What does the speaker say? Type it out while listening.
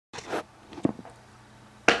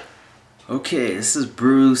Okay, this is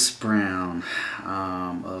Bruce Brown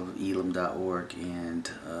of elam.org and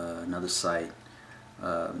another site,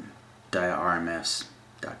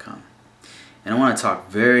 diarmfs.com. And I want to talk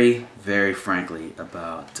very, very frankly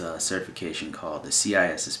about a certification called the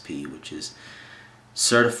CISSP, which is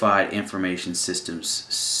Certified Information Systems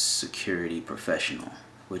Security Professional,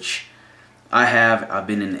 which I've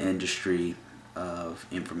been in the industry of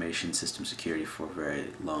information system security for a very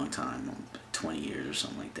long time, 20 years or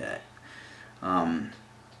something like that. And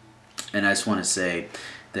I just want to say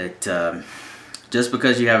that just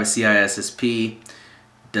because you have a CISSP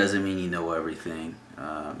doesn't mean you know everything.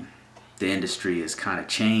 The industry has kind of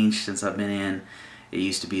changed since I've been in. It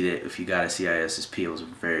used to be that if you got a CISSP, it was a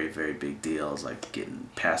very, very big deal. It was like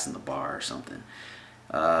passing the bar or something.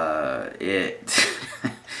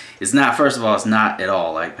 It's not. First of all, it's not at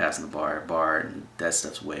all like passing the bar, and that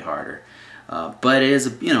stuff's way harder. But it is,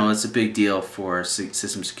 it's a big deal for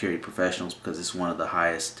system security professionals because it's one of the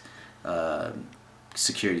highest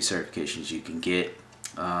security certifications you can get.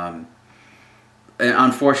 And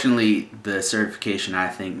unfortunately, the certification, I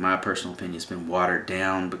think, my personal opinion, has been watered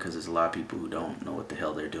down because there's a lot of people who don't know what the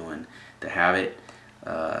hell they're doing to have it.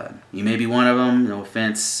 You may be one of them. No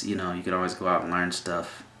offense. You can always go out and learn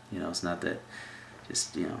stuff. It's not that.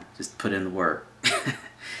 Just put in the work.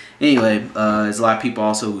 Anyway, there's a lot of people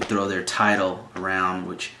also who throw their title around,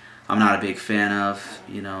 which I'm not a big fan of.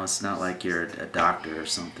 It's not like you're a doctor or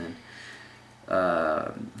something.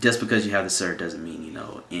 Just because you have the cert doesn't mean you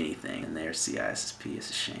know anything. And there's CISSP.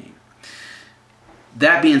 It's a shame.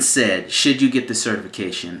 That being said, should you get the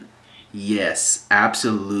certification? Yes,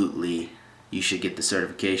 absolutely. You should get the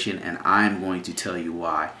certification, and I'm going to tell you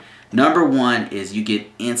why. Number one is you get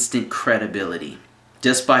instant credibility.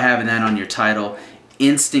 Just by having that on your title,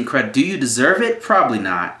 instant credit. Do you deserve it? Probably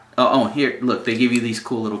not. Oh, here, look, they give you these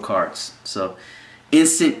cool little cards. So,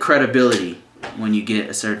 instant credibility when you get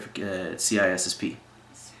a CISSP.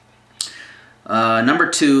 Number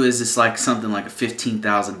two is it's like something like a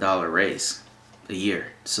 $15,000 raise a year.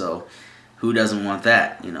 So, who doesn't want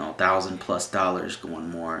that? $1,000+ going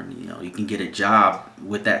more, and you can get a job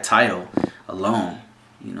with that title alone.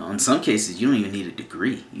 In some cases you don't even need a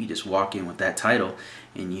degree. You just walk in with that title,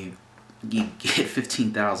 and you get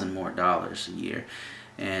 $15,000 more a year.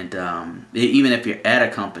 And even if you're at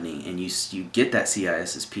a company and you get that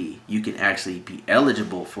CISSP, you can actually be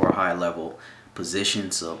eligible for a high level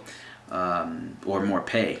position, so or more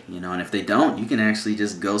pay. And if they don't, you can actually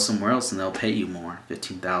just go somewhere else and they'll pay you more,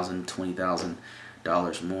 $15,000,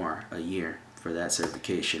 $20,000 more a year for that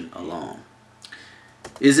certification alone.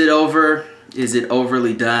 Is it over? Is it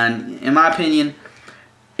overly done? In my opinion,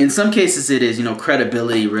 in some cases it is.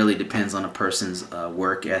 Credibility really depends on a person's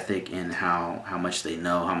work ethic and how much they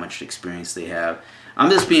know, how much experience they have. I'm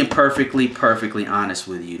just being perfectly honest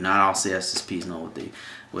with you. Not all CISSPs know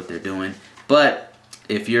what they're doing. But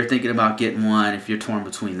if you're thinking about getting one, if you're torn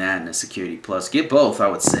between that and a Security Plus, get both, I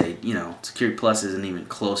would say. Security Plus isn't even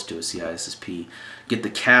close to a CISSP. Get the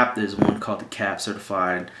CAP. There's one called the CAP,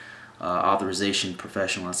 Certified Authorization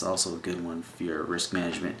Professional. That's also a good one if you're a risk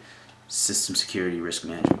management, system security risk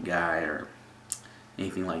management guy or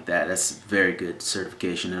anything like that. That's a very good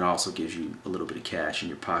certification. It also gives you a little bit of cash in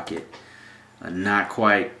your pocket. Not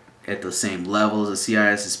quite at the same level as a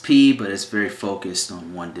CISSP, but it's very focused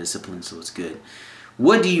on one discipline, so it's good.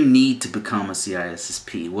 What do you need to become a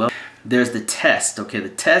CISSP? Well, there's the test. Okay, the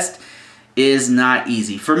test is not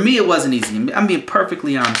easy. For me, it wasn't easy. I'm being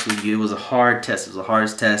perfectly honest with you. It was a hard test. It was the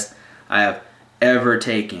hardest test I have ever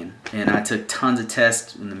taken. And I took tons of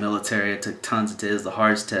tests in the military. I took tons of tests. It was the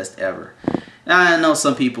hardest test ever. And I know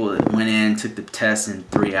some people that went in, took the test in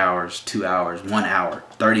 3 hours, 2 hours, 1 hour,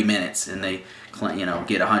 30 minutes, and they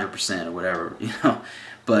get 100% or whatever.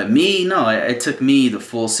 But me, no, it took me the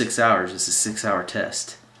full 6 hours. It's a 6-hour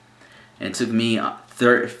test. And it took me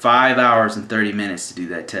 5 hours and 30 minutes to do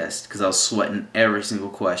that test because I was sweating every single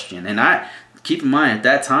question. And keep in mind, at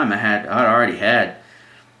that time, I'd already had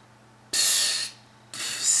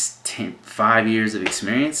 5 years of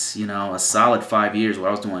experience. A solid 5 years where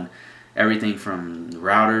I was doing everything from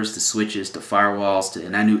routers to switches to firewalls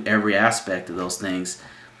and I knew every aspect of those things,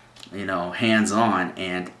 hands-on,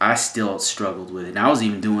 and I still struggled with it. And I was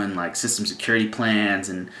even doing like system security plans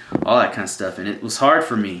and all that kind of stuff, and it was hard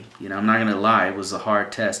for me. I'm not gonna lie, it was a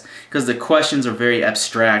hard test because the questions are very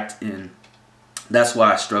abstract, and that's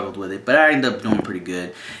why I struggled with it. But I ended up doing pretty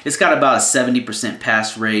good. It's got about a 70%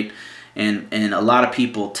 pass rate, and a lot of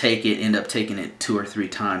people end up taking it 2 or 3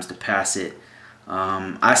 times to pass it.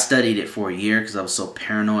 I studied it for a year because I was so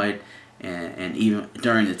paranoid, and even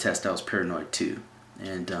during the test I was paranoid too.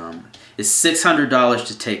 and it's $600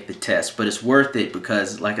 to take the test, but it's worth it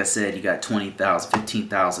because, like I said, you got $20,000,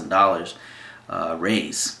 $15,000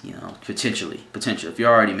 raise, you know, potentially. If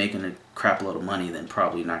you're already making a crap load of money, then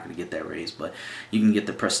probably not going to get that raise, but you can get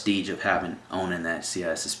the prestige of owning that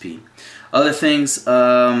CISSP. Other things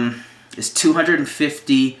is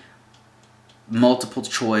 250 multiple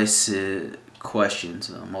choice questions,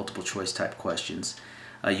 multiple choice type questions.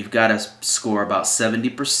 You've got to score about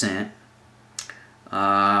 70%.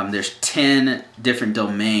 There's 10 different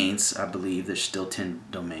domains. I believe there's still 10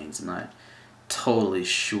 domains. I'm not totally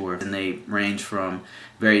sure. And they range from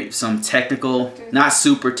some technical, not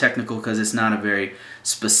super technical because it's not a very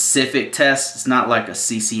specific test. It's not like a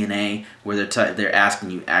CCNA where they're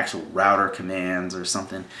asking you actual router commands or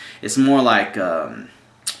something. It's more like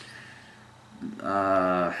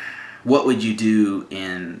what would you do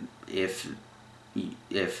if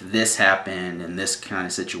this happened in this kind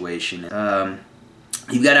of situation.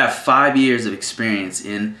 You've got to have 5 years of experience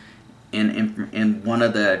in one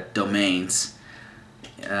of the domains,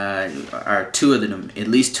 or at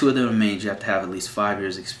least two of the domains. You have to have at least 5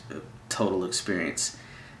 years total experience,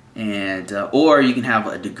 and or you can have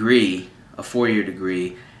a degree, a 4-year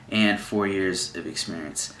degree, and 4 years of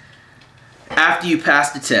experience. After you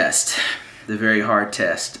pass the test, the very hard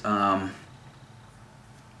test, and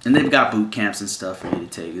they've got boot camps and stuff for you to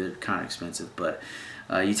take. They're kind of expensive, but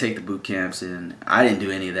you take the boot camps, and I didn't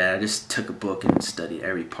do any of that. I just took a book and studied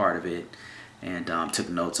every part of it, and took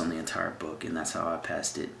notes on the entire book, and that's how I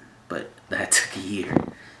passed it. But that took a year.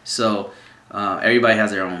 So everybody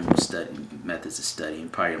has their own methods of studying.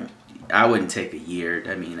 Probably, I wouldn't take a year.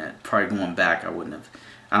 I mean, probably going back, I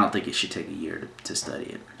don't think it should take a year to study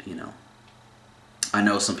it. You know, I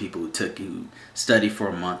know some people who studied for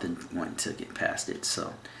a month and went and took it, passed it.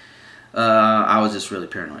 So I was just really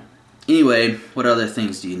paranoid. Anyway, what other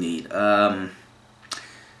things do you need?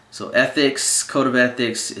 So ethics, code of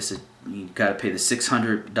ethics, you got to pay the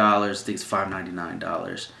 $600. I think it's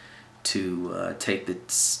 $599 to take the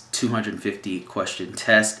 250 question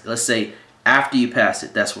test. Let's say after you pass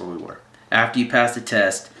it, that's where we were. After you pass the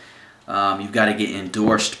test, you've got to get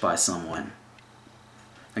endorsed by someone,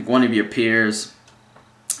 like one of your peers,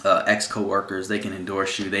 ex-coworkers. They can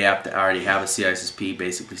endorse you. They have to already have a CISSP,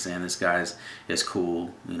 basically saying this guy is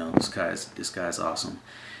cool. You know, this guy's awesome,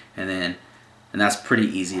 and that's pretty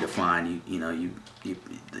easy to find. You don't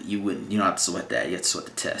have to sweat that. You have to sweat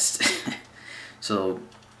the test. So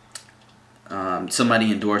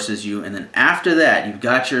somebody endorses you, and then after that, you've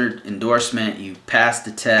got your endorsement. You've passed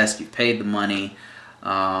the test. You've paid the money.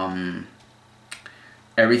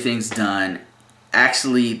 Everything's done.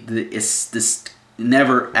 Actually, this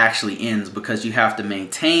never actually ends because you have to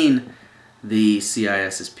maintain the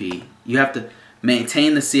CISSP. You have to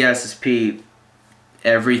maintain the CISSP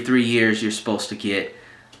every 3 years. You're supposed to get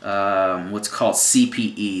what's called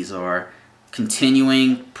CPEs, or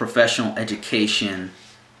continuing professional education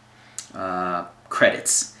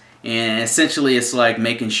credits. And essentially it's like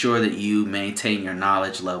making sure that you maintain your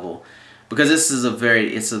knowledge level, because this is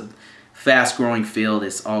it's a fast growing field.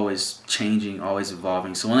 It's always changing, always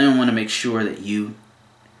evolving. So I want to make sure that you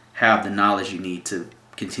have the knowledge you need to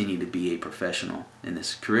continue to be a professional in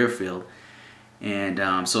this career field.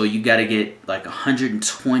 And so you got to get like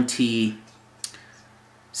 120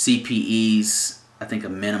 CPEs, I think a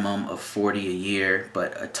minimum of 40 a year,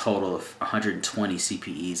 but a total of 120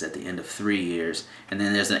 CPEs at the end of 3 years. And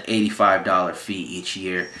then there's an $85 fee each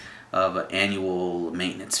year of an annual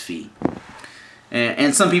maintenance fee.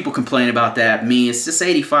 And some people complain about that. Me, it's just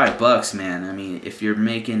 85 bucks, man. I mean, if you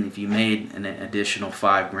made an additional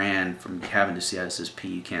 $5,000 from having the CISSP,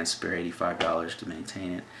 you can't spare $85 to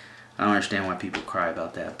maintain it. I don't understand why people cry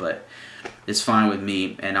about that, but it's fine with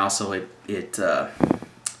me. And also,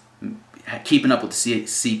 keeping up with the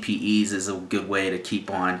CPEs is a good way to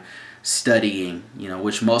keep on studying, you know,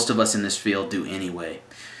 which most of us in this field do anyway.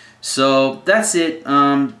 So that's it.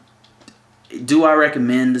 Do I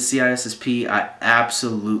recommend the CISSP? I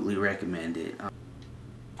absolutely recommend it.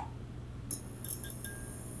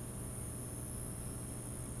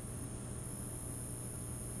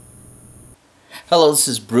 Hello, this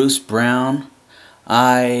is Bruce Brown.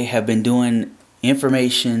 I have been doing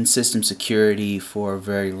information system security for a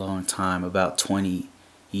very long time, about 20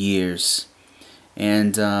 years.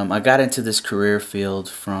 And I got into this career field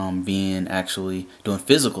from being actually doing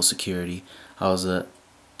physical security. I was a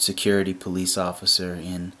security police officer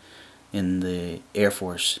in the Air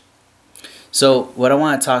Force. So what I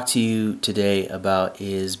want to talk to you today about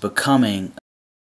is becoming